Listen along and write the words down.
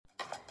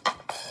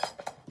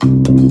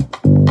Andrew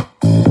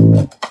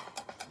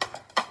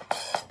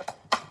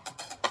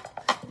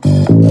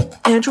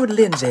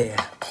Lindsey.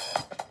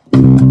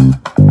 You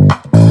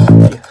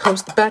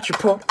host the Bachelor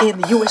Report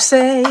in the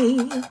USA.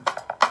 You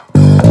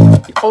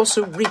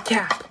also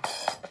recap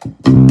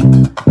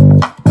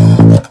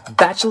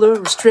Bachelor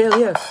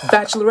Australia,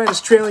 Bachelorette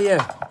Australia,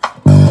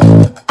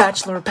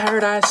 Bachelor in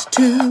Paradise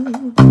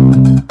 2.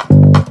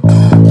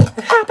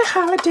 Happy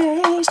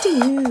holidays to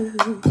you.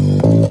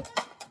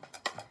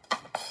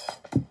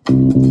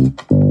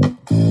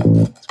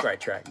 It's a great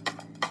track.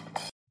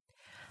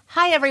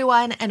 Hi,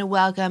 everyone, and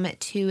welcome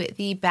to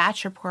the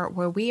Batch Report,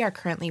 where we are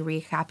currently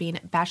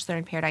recapping Bachelor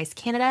in Paradise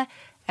Canada,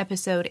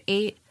 Episode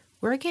 8.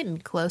 We're getting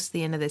close to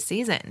the end of the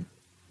season.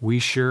 We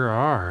sure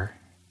are.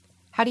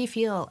 How do you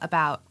feel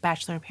about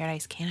Bachelor in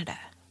Paradise Canada?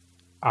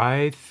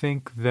 I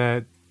think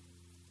that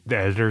the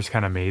editors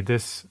kind of made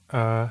this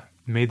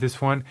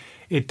one.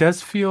 It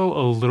does feel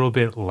a little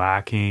bit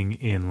lacking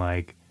in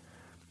like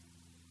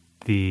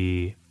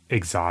the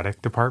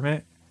exotic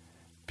department,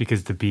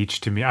 because the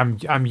beach to me,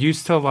 I'm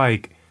used to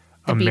like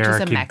The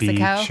American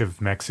beach of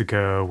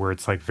Mexico where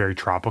it's like very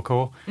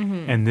tropical,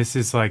 and this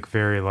is like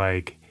very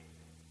like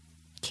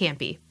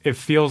campy. It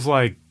feels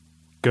like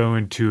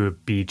going to a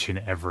beach in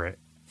Everett,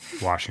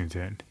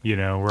 Washington,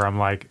 where I'm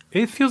like,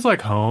 it feels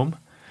like home.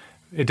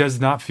 It does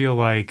not feel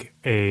like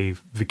a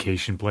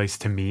vacation place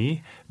to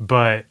me,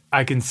 but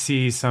I can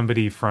see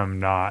somebody from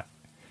not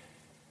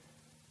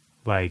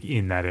like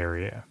in that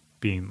area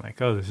being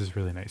like, oh, this is a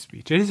really nice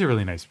beach. It is a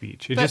really nice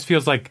beach. It just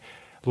feels like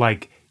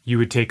you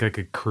would take like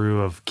a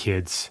crew of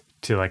kids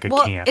to like a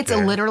camp. It's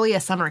literally a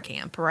summer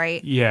camp,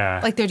 right?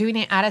 Yeah. Like they're doing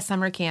it at a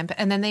summer camp,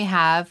 and then they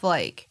have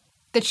like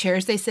the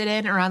chairs they sit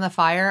in around the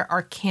fire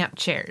are camp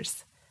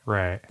chairs.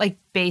 Right. Like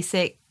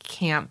basic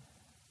camp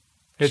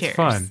chairs. It's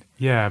fun.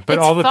 Yeah, but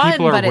it's all the fun,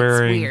 people are but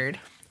wearing it's weird.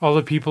 All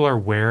the people are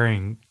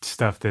wearing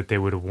stuff that they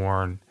would have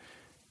worn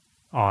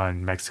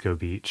on Mexico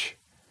Beach.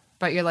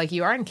 But you're like,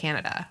 you are in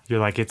Canada.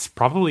 You're like, it's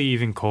probably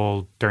even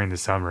cold during the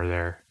summer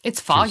there. It's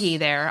foggy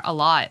there a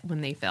lot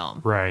when they film.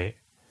 Right.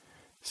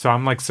 So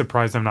I'm like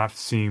surprised I'm not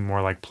seeing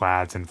more like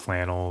plaids and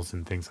flannels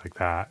and things like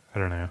that. I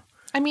don't know.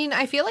 I mean,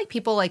 I feel like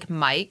people like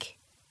Mike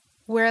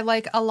wear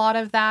like a lot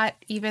of that,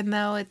 even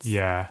though it's,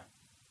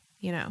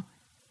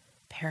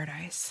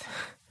 paradise.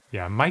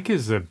 Yeah, Mike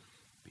is a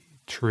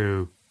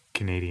true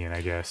Canadian,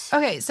 I guess.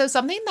 Okay, so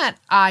something that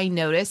I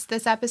noticed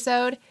this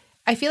episode,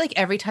 I feel like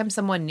every time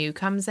someone new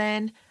comes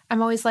in,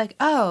 I'm always like,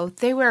 oh,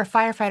 they were a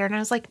firefighter. And I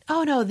was like,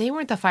 oh, no, they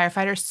weren't the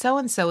firefighter.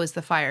 So-and-so is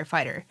the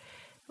firefighter,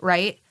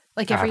 right?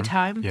 Like every Adam.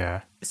 time.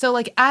 Yeah. So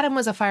like Adam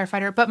was a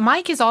firefighter, but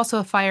Mike is also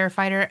a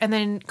firefighter. And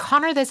then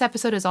Connor this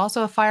episode is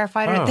also a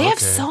firefighter. Oh, they have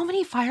okay. so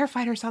many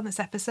firefighters on this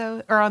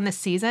episode or on this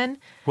season.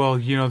 Well,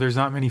 there's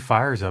not many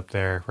fires up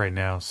there right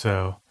now,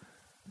 so.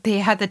 They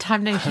had the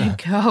time to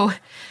go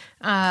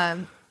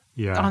on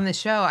the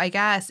show, I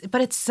guess.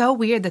 But it's so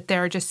weird that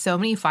there are just so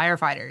many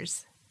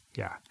firefighters.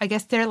 Yeah. I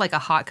guess they're like a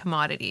hot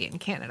commodity in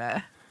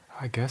Canada.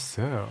 I guess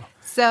so.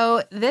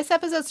 So this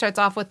episode starts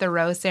off with the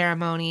rose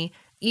ceremony.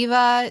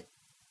 Eva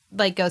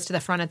like goes to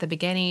the front at the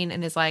beginning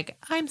and is like,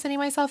 I'm sending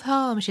myself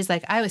home. She's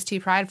like, I was too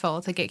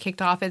prideful to get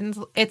kicked off.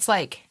 And it's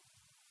like,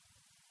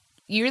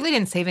 you really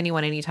didn't save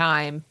anyone any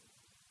time.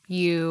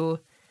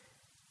 You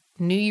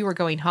knew you were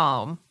going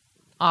home,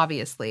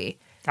 obviously.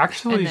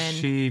 Actually,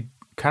 she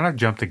kind of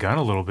jumped the gun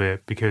a little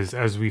bit, because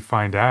as we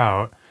find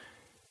out,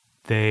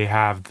 they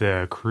have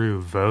the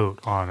crew vote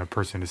on a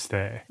person to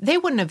stay. They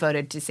wouldn't have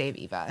voted to save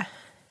Eva.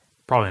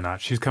 Probably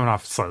not. She's coming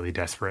off slightly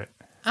desperate.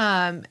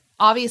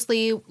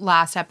 Obviously,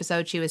 last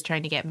episode, she was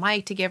trying to get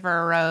Mike to give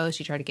her a rose.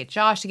 She tried to get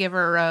Josh to give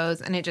her a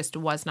rose, and it just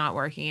was not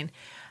working.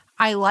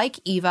 I like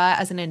Eva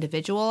as an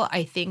individual.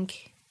 I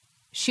think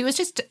she was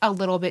just a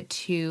little bit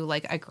too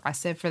like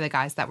aggressive for the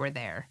guys that were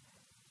there.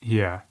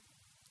 Yeah.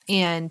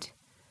 And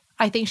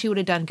I think she would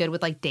have done good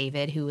with like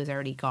David, who was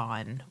already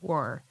gone,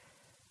 or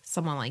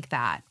someone like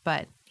that.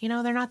 But,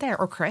 they're not there.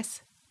 Or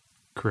Chris.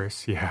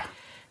 Chris, yeah.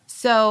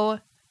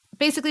 So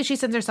basically she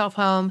sends herself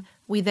home.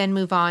 We then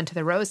move on to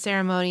the rose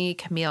ceremony.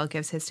 Camille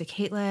gives his to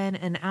Caitlin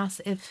and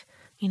asks if,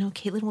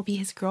 Caitlin will be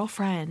his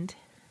girlfriend.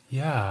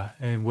 Yeah.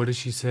 And what does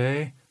she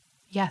say?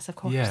 Yes, of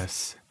course.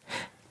 Yes.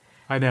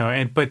 I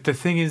know. But the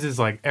thing is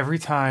like every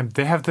time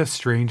they have the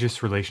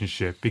strangest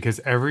relationship, because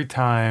every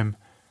time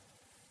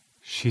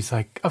she's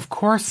like, of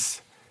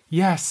course,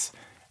 yes.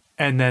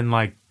 And then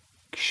like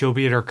she'll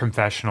be at her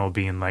confessional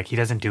being like, he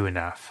doesn't do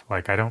enough.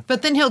 Like, I don't.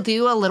 But then he'll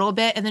do a little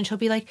bit, and then she'll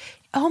be like,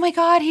 oh my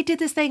God, he did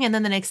this thing. And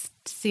then the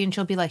next scene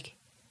she'll be like,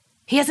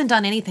 he hasn't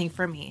done anything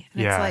for me.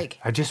 And yeah, it's like,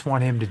 I just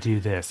want him to do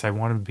this. I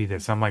want him to be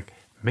this. I'm like,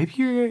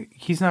 maybe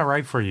he's not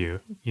right for you,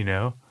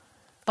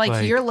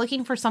 Like you're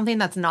looking for something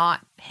that's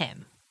not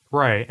him.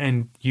 Right.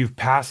 And you've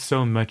passed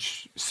so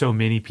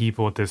many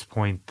people at this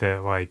point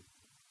that like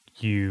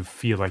you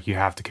feel like you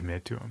have to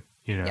commit to him,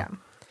 Yeah.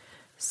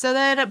 So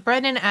then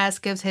Brendan S.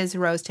 gives his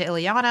rose to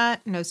Ileana.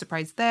 No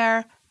surprise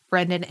there.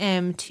 Brendan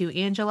M. to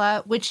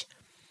Angela, which,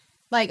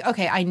 like,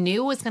 okay, I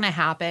knew was going to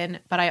happen,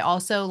 but I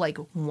also, like,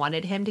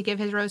 wanted him to give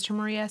his rose to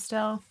Maria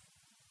still.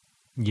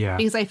 Yeah.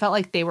 Because I felt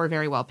like they were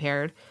very well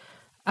paired.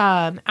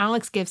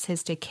 Alex gives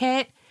his to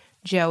Kit,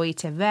 Joey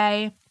to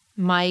Vay,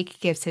 Mike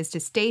gives his to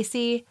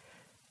Stacy,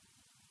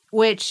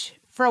 which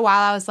for a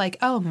while I was like,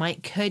 oh,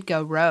 Mike could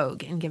go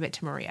rogue and give it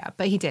to Maria,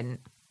 but he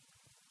didn't.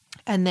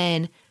 And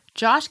then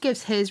Josh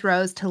gives his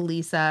rose to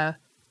Lisa,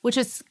 which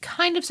is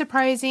kind of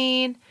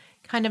surprising,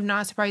 kind of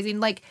not surprising.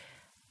 Like,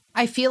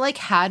 I feel like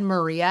had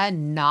Maria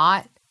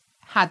not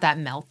had that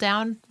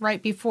meltdown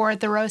right before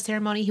the rose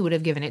ceremony, he would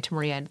have given it to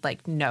Maria,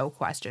 like, no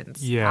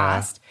questions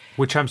asked.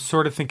 Which I'm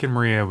sort of thinking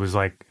Maria was,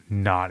 like,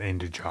 not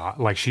into Josh.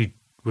 Like, she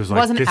was like,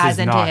 Wasn't this as is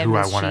into not him who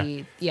I as want to.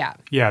 she, yeah,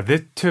 Yeah,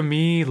 to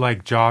me,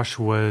 like, Josh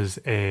was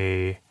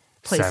a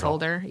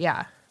placeholder. settle.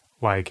 Yeah.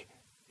 Like,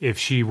 if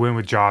she went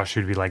with Josh, it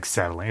would be, like,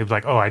 settling. It would be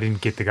like, oh, I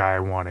didn't get the guy I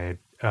wanted,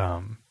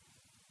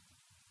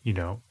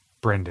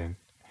 Brendan.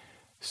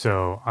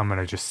 So I'm going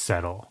to just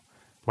settle.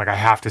 Like, I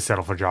have to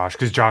settle for Josh.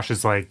 Because Josh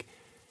is, like,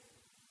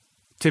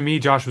 to me,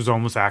 Josh was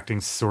almost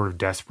acting sort of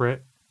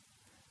desperate,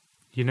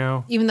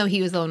 Even though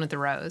he was the one with the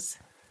rose.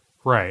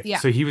 Right. Yeah.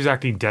 So he was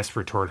acting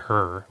desperate toward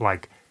her.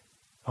 Like,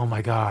 oh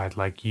my God,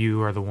 like,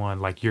 you are the one.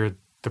 Like, you're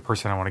the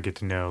person I want to get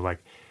to know.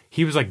 Like,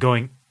 he was, like,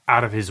 going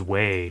out of his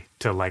way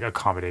to, like,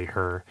 accommodate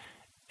her.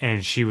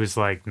 And she was,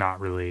 like, not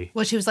really.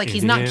 Well, she was like,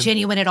 he's into not him.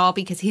 genuine at all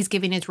because he's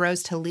giving his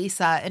rose to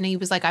Lisa. And he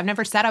was like, I've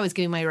never said I was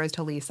giving my rose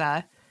to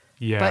Lisa.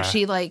 Yeah. But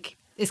she, like,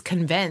 is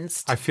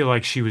convinced. I feel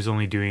like she was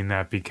only doing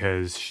that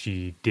because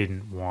she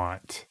didn't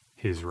want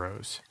his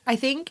rose. I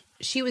think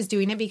she was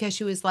doing it because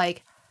she was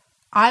like,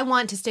 I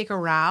want to stick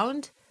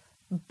around,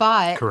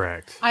 but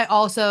Correct. I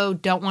also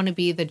don't want to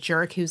be the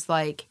jerk who's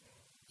like,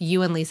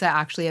 you and Lisa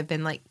actually have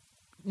been, like,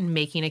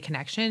 making a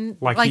connection.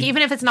 Like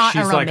even if it's not a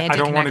she's romantic like, I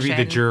don't want to be the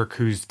connection. jerk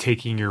who's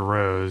taking your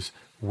rose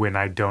when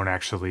I don't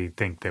actually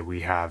think that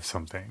we have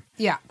something.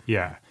 Yeah.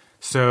 Yeah.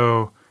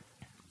 So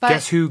But,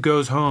 guess who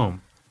goes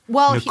home?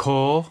 well,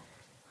 Nicole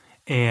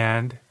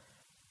and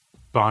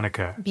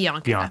Bianca.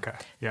 Bianca.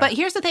 Yeah. But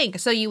here's the thing.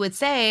 So you would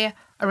say,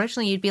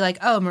 originally you'd be like,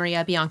 oh,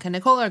 Maria, Bianca,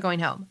 Nicole are going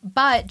home.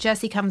 But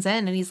Jesse comes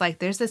in and he's like,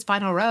 there's this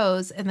final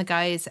rose. And the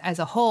guys as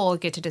a whole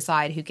get to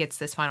decide who gets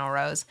this final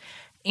rose.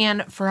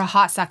 And for a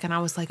hot second, I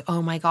was like,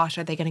 oh my gosh,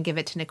 are they going to give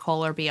it to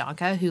Nicole or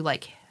Bianca, who,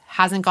 like,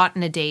 hasn't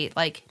gotten a date?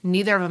 Like,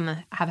 neither of them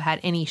have had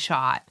any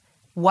shot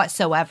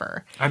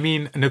whatsoever. I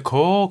mean,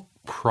 Nicole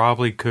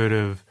probably could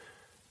have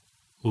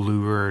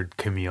lured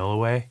Camille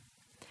away.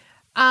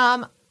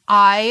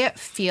 I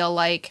feel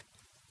like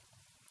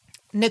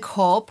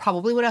Nicole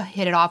probably would have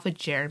hit it off with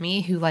Jeremy,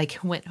 who, like,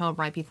 went home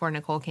right before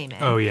Nicole came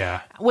in. Oh,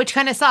 yeah. Which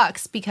kind of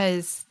sucks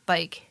because,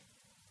 like,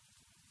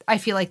 I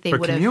feel like they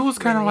But would have. Camille was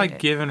kind of, like,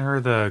 related. giving her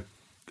the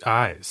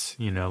eyes,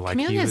 like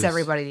Camille he gives was,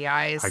 everybody the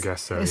eyes. I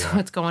guess so, Is yeah.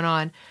 what's going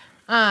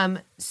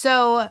on.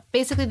 So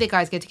basically the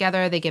guys get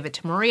together, they give it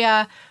to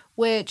Maria,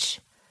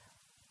 which,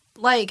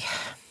 like,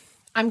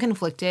 I'm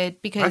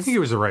conflicted because I think it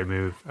was the right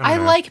move. I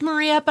don't know. like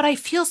Maria, but I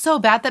feel so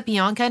bad that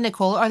Bianca and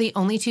Nicole are the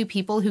only two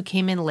people who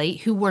came in late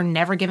who were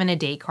never given a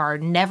date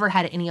card, never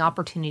had any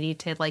opportunity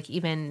to, like,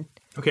 even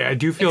Okay, I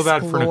do feel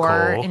bad for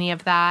explore Nicole. any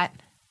of that.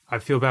 I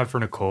feel bad for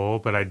Nicole,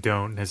 but I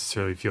don't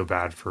necessarily feel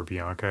bad for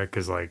Bianca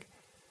because, like,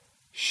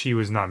 she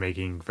was not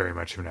making very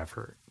much of an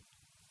effort.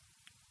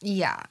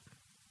 Yeah.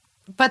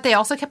 But they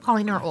also kept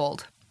calling her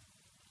old.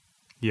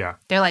 Yeah.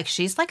 They're like,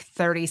 she's like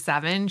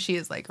 37. She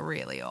is, like,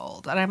 really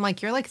old. And I'm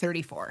like, you're like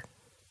 34.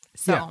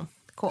 So, Yeah.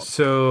 cool.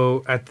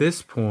 So at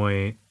this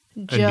point,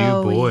 a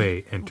new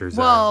boy enters.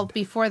 Well,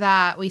 before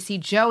that, we see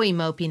Joey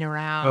moping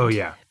around. Oh,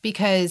 yeah.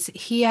 Because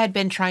he had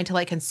been trying to,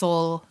 like,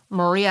 console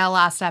Maria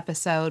last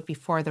episode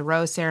before the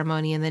rose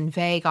ceremony. And then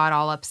Vay got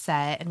all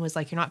upset and was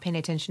like, you're not paying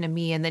attention to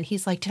me. And then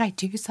he's like, did I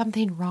do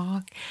something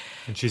wrong?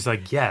 And she's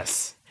like,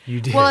 yes,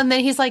 you did. Well, and then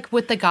he's like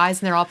with the guys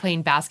and they're all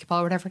playing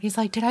basketball or whatever. And he's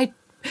like, did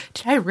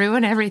I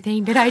ruin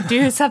everything? Did I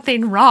do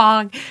something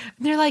wrong?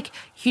 And they're like,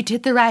 you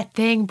did the right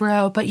thing,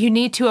 bro, but you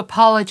need to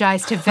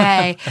apologize to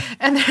Vay.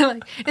 And they're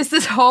like, it's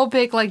this whole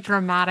big, like,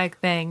 dramatic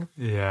thing.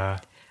 Yeah.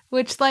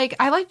 Which, like,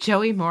 I like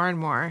Joey more and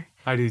more.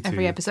 I do too.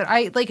 Every episode.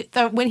 I like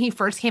when he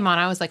first came on,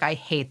 I was like, I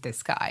hate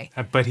this guy.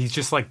 But he's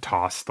just, like,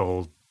 tossed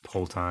the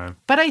whole time.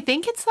 But I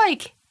think it's,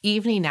 like,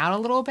 evening out a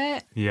little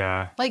bit.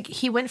 Yeah. Like,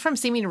 he went from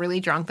seeming really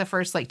drunk the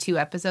first, like, 2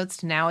 episodes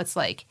to now it's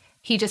like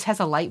he just has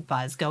a light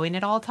buzz going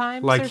at all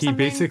times. Like, or he something.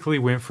 basically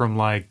went from,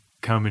 like,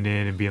 coming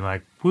in and being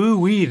like,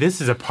 woo-wee,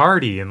 this is a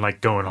party, and,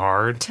 like, going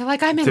hard. To,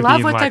 like, I'm in to love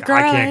being with like, the girl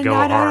I can't and go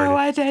I don't hard. know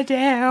what to do.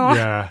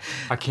 Yeah.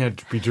 I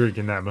can't be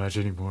drinking that much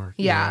anymore.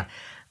 Yeah.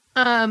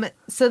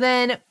 So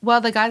then,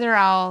 while the guys are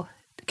all,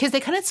 because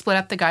they kind of split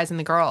up the guys and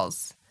the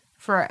girls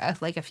for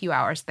like a few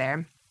hours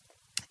there.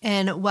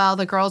 And while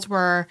the girls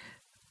were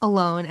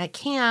alone at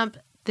camp,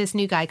 this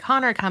new guy,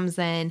 Connor, comes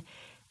in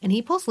and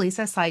he pulls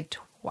Lisa aside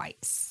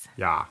twice.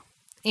 Yeah.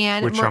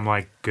 And Which I'm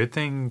like, good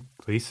thing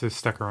Lisa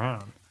stuck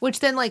around.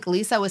 Which then, like,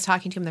 Lisa was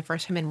talking to him the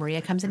first time and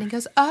Maria comes in and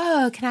goes,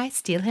 oh, can I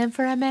steal him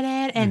for a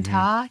minute and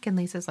talk? And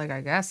Lisa's like,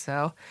 I guess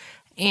so.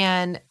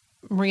 And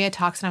Maria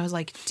talks and I was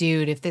like,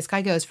 dude, if this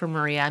guy goes for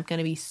Maria, I'm going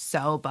to be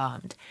so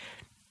bummed.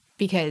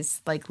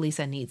 Because, like,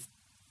 Lisa needs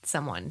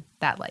someone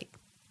that, like,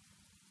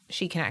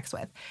 she connects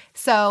with.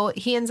 So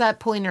he ends up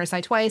pulling her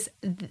aside twice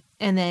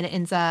and then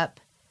ends up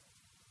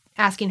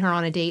asking her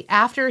on a date.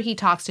 After he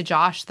talks to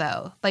Josh,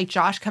 though, like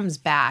Josh comes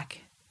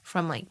back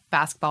from like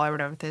basketball or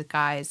whatever with the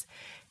guys,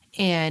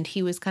 and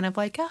he was kind of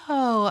like,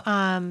 oh,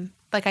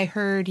 like I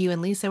heard you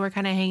and Lisa were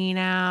kind of hanging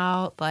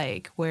out.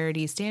 Like, where do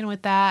you stand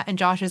with that? And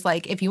Josh is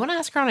like, if you want to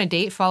ask her on a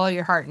date, follow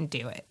your heart and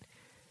do it.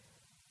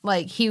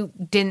 Like, he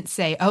didn't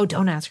say, oh,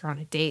 don't ask her on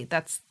a date.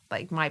 That's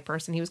like my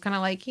person. He was kind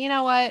of like, you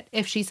know what?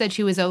 If she said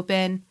she was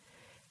open,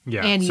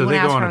 and you want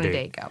to ask her on a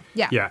date, go.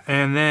 Yeah. Yeah.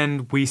 And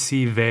then we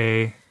see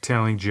Vay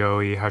telling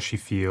Joey how she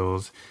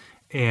feels.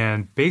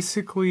 And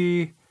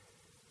basically,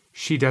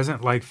 she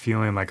doesn't like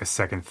feeling like a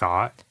second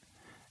thought.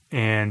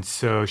 And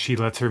so she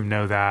lets him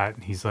know that.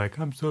 And he's like,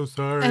 I'm so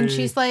sorry. And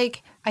she's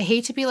like, I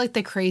hate to be like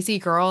the crazy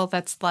girl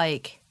that's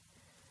like,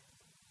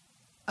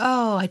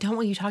 oh, I don't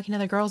want you talking to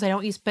other girls. I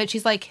don't use, but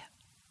she's like,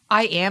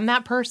 I am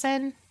that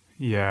person.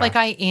 Yeah. Like,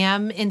 I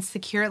am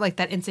insecure, like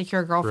that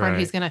insecure girlfriend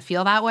who's going to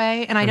feel that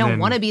way. And I don't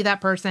want to be that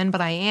person,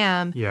 but I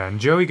am. Yeah. And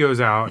Joey goes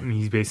out and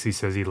he basically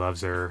says he loves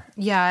her.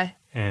 Yeah.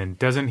 And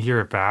doesn't hear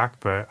it back.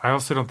 But I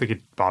also don't think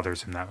it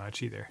bothers him that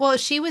much either. Well,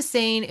 she was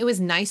saying it was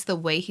nice the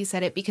way he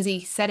said it because he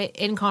said it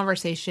in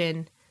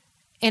conversation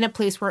in a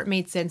place where it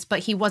made sense, but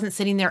he wasn't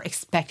sitting there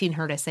expecting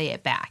her to say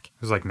it back.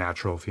 It was like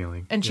natural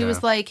feeling. And she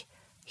was like,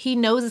 he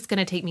knows it's going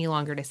to take me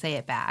longer to say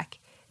it back.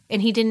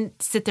 And he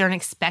didn't sit there and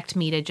expect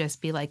me to just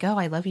be like, oh,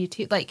 I love you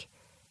too. Like,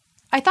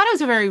 I thought it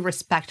was a very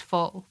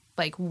respectful,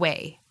 like,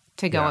 way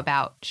to go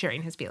about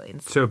sharing his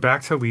feelings. So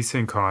back to Lisa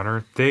and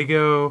Connor. They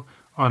go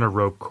on a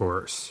rope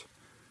course.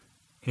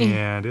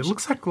 And it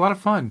looks like a lot of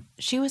fun.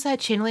 She was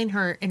channeling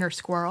her inner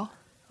squirrel.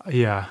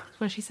 Yeah. That's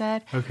what she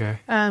said. Okay.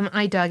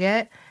 I dug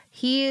it.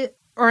 She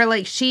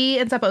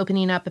ends up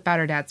opening up about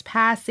her dad's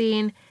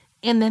passing.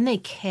 And then they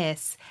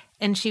kiss.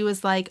 And she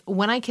was like,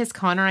 when I kiss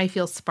Connor, I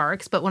feel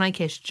sparks. But when I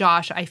kiss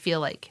Josh, I feel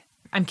like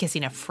I'm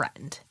kissing a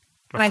friend.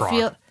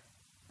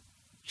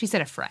 She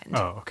said a friend.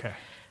 Oh, okay.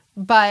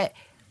 But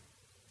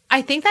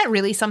I think that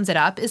really sums it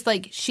up is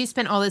like she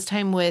spent all this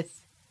time with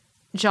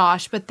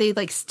Josh, but they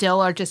like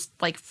still are just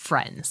like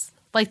friends.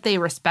 Like they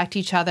respect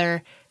each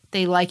other.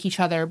 They like each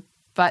other,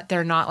 but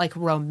they're not like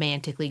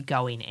romantically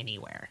going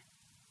anywhere.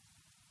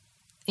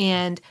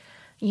 And,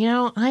 you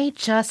know, I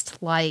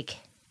just like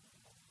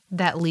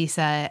that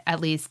Lisa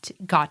at least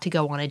got to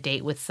go on a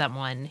date with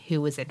someone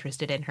who was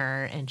interested in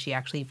her and she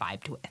actually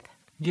vibed with.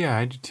 Yeah,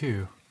 I do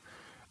too.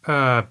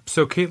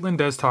 So Caitlin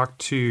does talk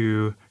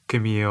to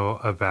Camille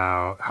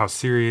about how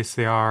serious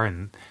they are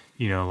and,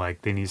 you know,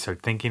 like they need to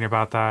start thinking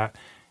about that.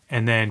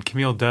 And then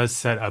Camille does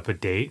set up a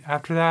date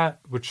after that,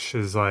 which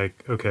is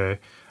like, okay.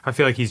 I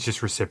feel like he's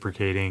just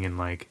reciprocating and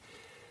like.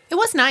 It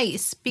was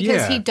nice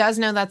because he does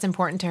know that's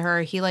important to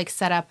her. He like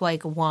set up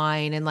like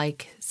wine and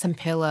like some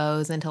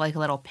pillows into like a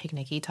little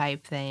picnicky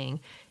type thing.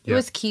 It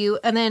was cute.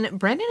 And then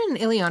Brendan and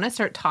Ileana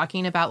start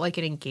talking about like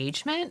an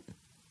engagement.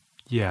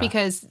 Yeah.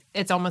 Because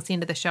it's almost the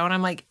end of the show. And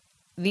I'm like,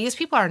 these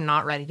people are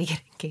not ready to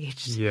get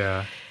engaged.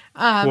 Yeah.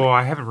 Well,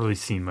 I haven't really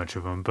seen much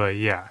of them, but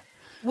yeah.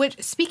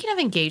 Which, speaking of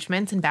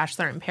engagements in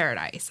Bachelor in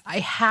Paradise, I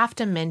have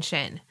to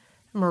mention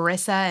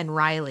Marissa and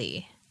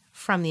Riley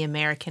from the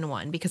American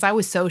one because I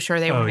was so sure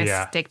they were going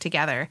to stick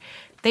together.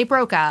 They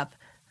broke up.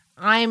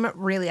 I'm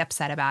really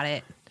upset about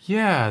it.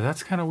 Yeah,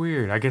 that's kind of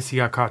weird. I guess he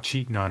got caught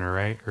cheating on her,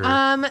 right?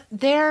 Or...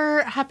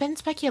 There have been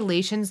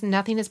speculations.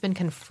 Nothing has been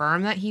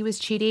confirmed that he was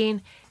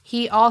cheating.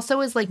 He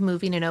also is like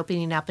moving and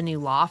opening up a new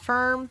law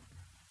firm.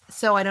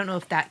 So I don't know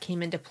if that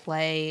came into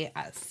play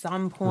at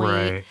some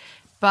point. Right.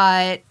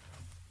 But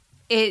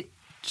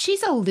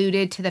she's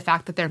alluded to the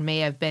fact that there may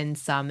have been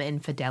some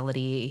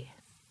infidelity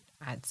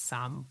at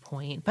some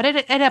point. But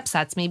it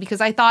upsets me because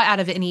I thought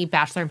out of any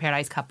Bachelor in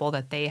Paradise couple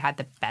that they had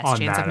the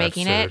best chance of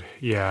making it.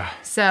 Yeah.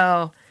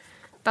 So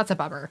that's a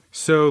bummer.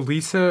 So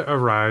Lisa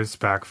arrives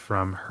back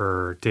from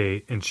her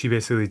date and she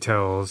basically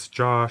tells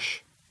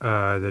Josh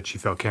that she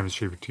felt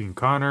chemistry between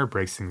Connor,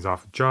 breaks things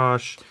off with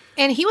Josh.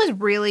 And he was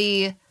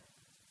really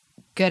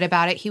good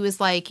about it. He was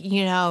like,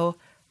 you know,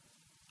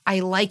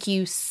 I like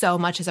you so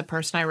much as a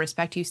person. I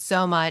respect you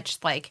so much.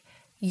 Like,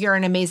 you're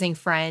an amazing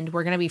friend.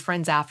 We're going to be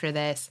friends after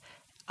this.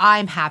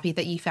 I'm happy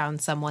that you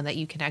found someone that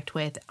you connect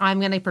with. I'm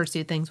going to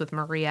pursue things with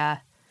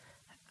Maria.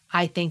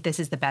 I think this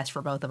is the best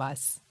for both of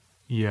us.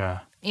 Yeah.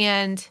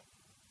 And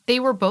they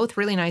were both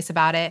really nice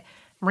about it.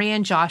 Maria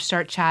and Josh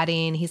start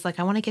chatting. He's like,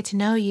 I want to get to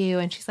know you.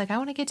 And she's like, I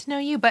want to get to know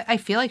you. But I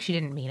feel like she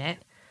didn't mean it.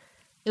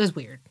 It was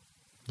weird.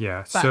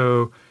 Yeah. But,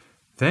 so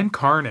then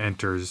Karn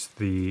enters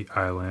the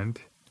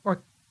island.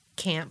 Or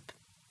camp.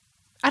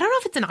 I don't know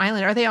if it's an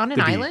island. Are they on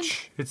an island?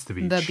 It's the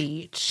beach. The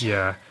beach.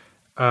 Yeah.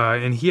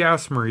 And he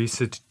asked Maria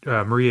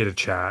to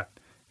chat.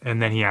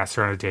 And then he asked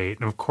her on a date.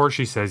 And of course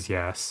she says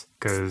yes.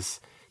 Because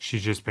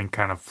she's just been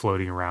kind of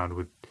floating around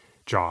with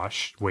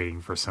Josh,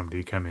 waiting for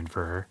somebody to come in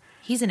for her.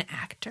 He's an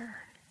actor.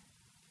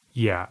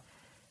 Yeah.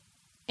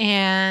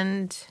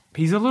 And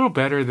he's a little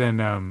better than,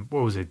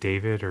 what was it,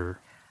 David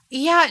or...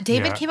 Yeah,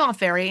 David came off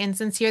very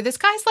insincere. This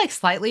guy's like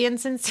slightly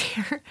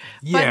insincere,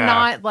 but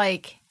not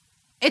like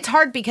It's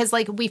hard because,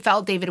 like, we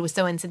felt David was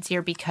so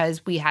insincere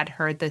because we had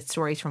heard the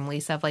stories from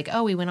Lisa of, like,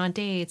 oh, we went on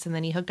dates and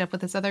then he hooked up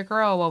with this other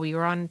girl while we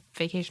were on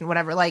vacation,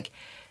 whatever. Like,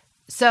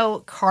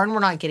 so Karn, we're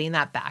not getting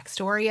that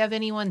backstory of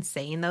anyone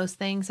saying those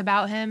things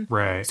about him.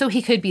 Right. So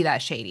he could be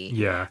that shady.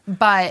 Yeah.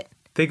 But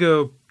They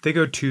go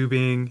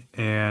tubing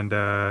and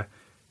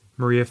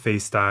Maria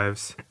face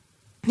dives.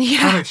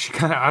 yeah.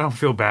 I don't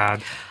feel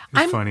bad.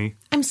 It's funny.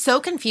 I'm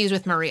so confused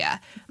with Maria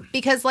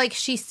because, like,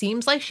 she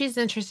seems like she's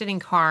interested in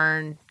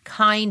Karn,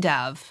 kind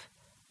of.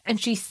 And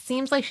she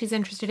seems like she's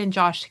interested in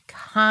Josh,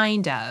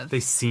 kind of. They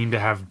seem to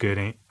have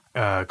good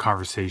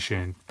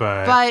conversation,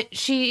 But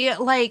she,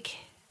 like,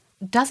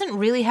 doesn't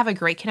really have a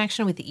great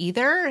connection with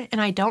either.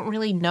 And I don't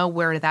really know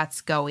where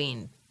that's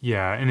going.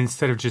 yeah. And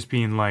instead of just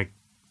being like,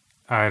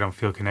 I don't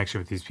feel connection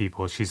with these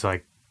people, she's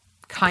like,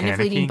 Kind of panicking.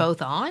 leading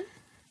both on.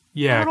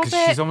 yeah, little because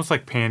bit. she's almost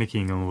like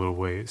panicking in little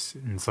ways.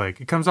 And it's like,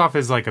 it comes off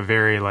as like a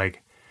very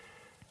like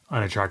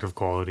unattractive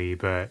quality,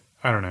 but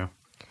I don't know.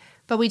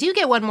 But we do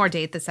get one more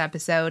date this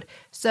episode.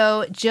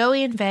 So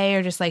Joey and Vay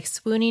are just like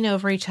swooning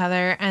over each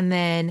other. And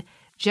then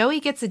Joey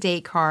gets a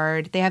date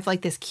card. They have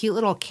like this cute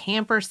little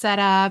camper set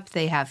up.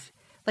 They have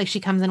like, she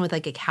comes in with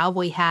like a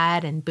cowboy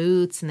hat and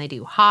boots and they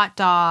do hot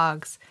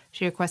dogs.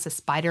 She requests a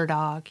spider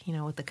dog, you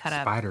know, with the cut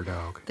up. Spider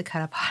dog. The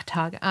cut up hot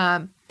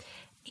dog.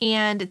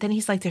 And then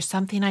he's like, there's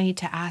something I need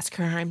to ask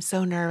her. I'm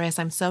so nervous.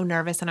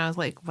 And I was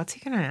like, what's he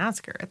going to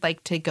ask her?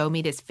 Like to go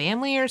meet his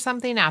family or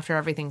something after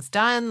everything's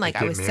done? Like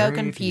I was so married?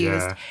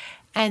 confused. Yeah.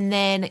 And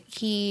then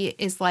he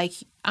is like,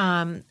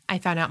 I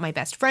found out my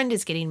best friend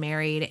is getting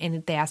married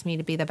and they asked me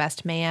to be the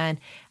best man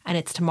and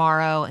it's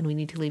tomorrow and we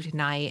need to leave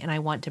tonight and I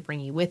want to bring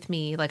you with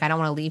me. Like, I don't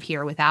want to leave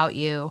here without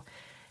you.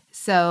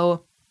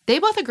 So they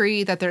both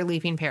agree that they're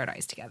leaving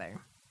paradise together.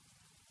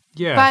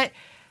 Yeah. But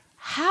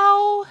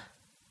how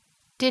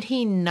did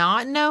he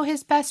not know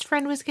his best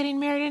friend was getting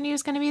married and he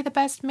was going to be the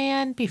best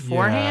man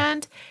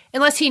beforehand?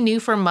 Unless he knew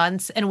for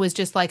months and was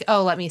just like,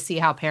 oh, let me see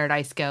how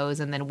paradise goes.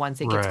 And then once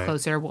it gets Right.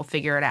 closer, we'll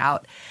figure it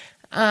out.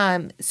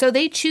 So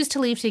they choose to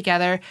leave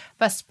together.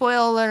 But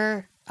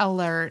spoiler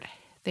alert,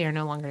 they are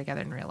no longer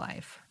together in real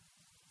life,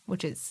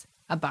 which is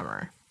a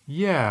bummer.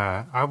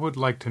 Yeah, I would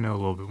like to know a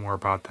little bit more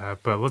about that,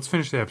 but let's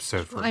finish the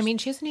episode first. I mean,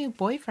 she has a new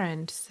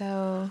boyfriend,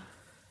 so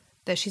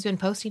that she's been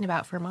posting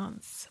about for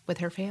months with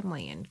her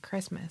family and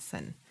Christmas.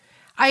 And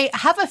I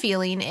have a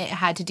feeling it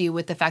had to do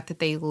with the fact that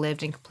they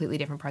lived in completely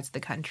different parts of the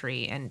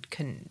country and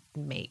couldn't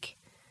make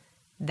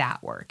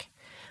that work.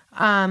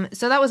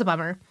 So that was a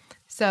bummer.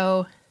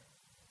 So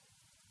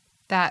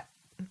that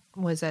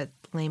was a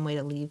lame way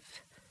to leave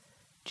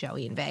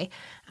Joey and Vay.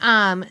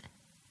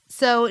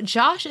 So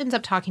Josh ends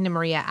up talking to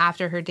Maria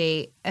after her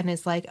date and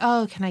is like,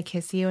 oh, can I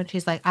kiss you? And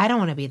she's like, I don't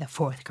want to be the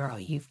fourth girl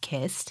you've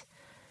kissed.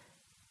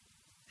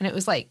 And it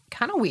was like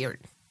kind of weird.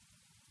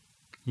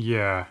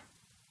 Yeah.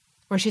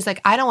 Where she's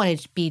like, I don't want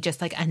to be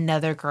just like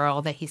another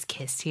girl that he's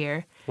kissed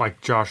here. Like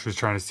Josh was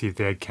trying to see if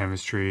they had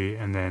chemistry,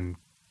 and then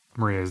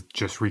Maria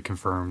just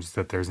reconfirms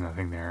that there's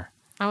nothing there.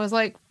 I was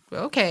like,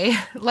 okay.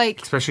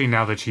 Like, Especially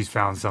now that she's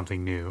found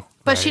something new.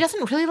 but right? she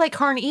doesn't really like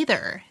Karn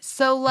either.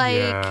 So like,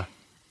 Yeah.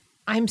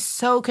 I'm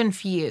so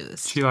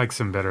confused. She likes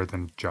him better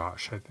than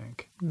Josh, I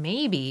think.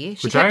 Maybe.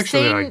 She Which I kept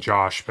actually saying, like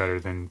Josh better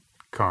than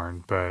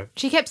Karn, but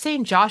she kept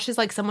saying Josh is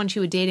like someone she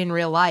would date in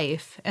real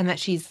life and that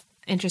she's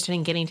interested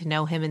in getting to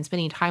know him and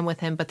spending time with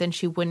him, but then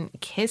she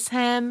wouldn't kiss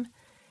him.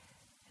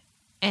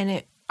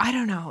 And I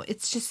don't know.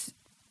 It's just,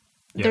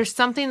 there's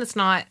something that's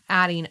not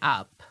adding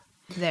up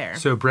there.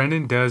 So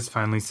Brendan does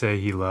finally say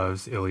he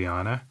loves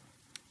Ileana.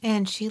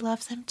 And she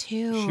loves him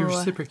too. She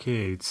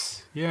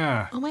reciprocates.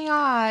 Yeah. Oh my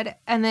God.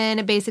 And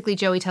then basically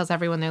Joey tells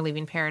everyone they're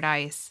leaving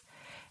paradise.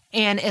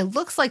 And it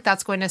looks like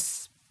that's going to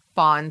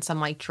spawn some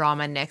like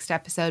drama next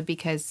episode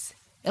because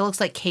it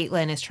looks like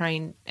Caitlin is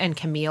trying and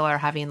Camille are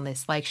having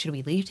this like, should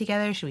we leave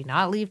together? Should we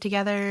not leave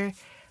together?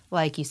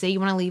 Like, you say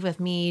you want to leave with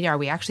me. Are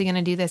we actually going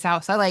to do this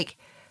outside? Like,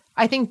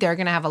 I think they're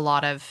going to have a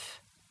lot of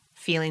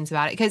feelings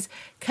about it because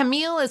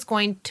Camille is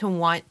going to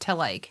want to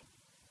like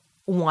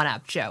one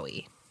up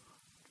Joey.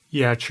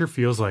 Yeah, it sure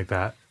feels like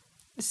that.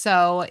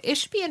 So it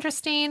should be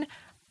interesting.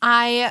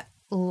 I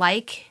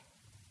like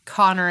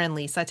Connor and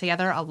Lisa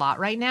together a lot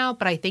right now,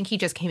 but I think he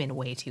just came in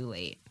way too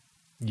late.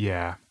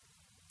 Yeah.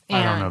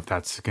 I don't know if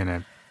that's going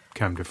to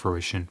come to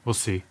fruition. We'll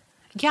see.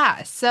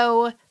 Yeah,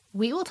 so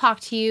we will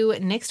talk to you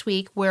next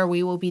week where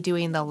we will be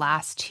doing the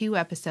last two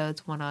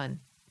episodes, one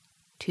on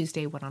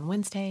Tuesday, one on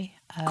Wednesday.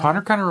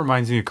 Connor kind of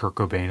reminds me of Kurt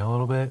Cobain a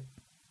little bit.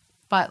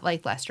 But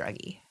like less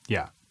druggy.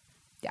 Yeah.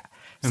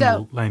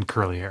 Yeah. And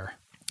curly hair.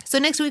 So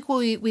next week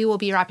we will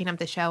be wrapping up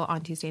the show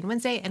on Tuesday and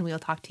Wednesday, and we will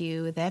talk to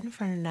you then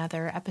for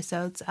another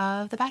episodes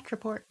of The Batch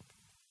Report.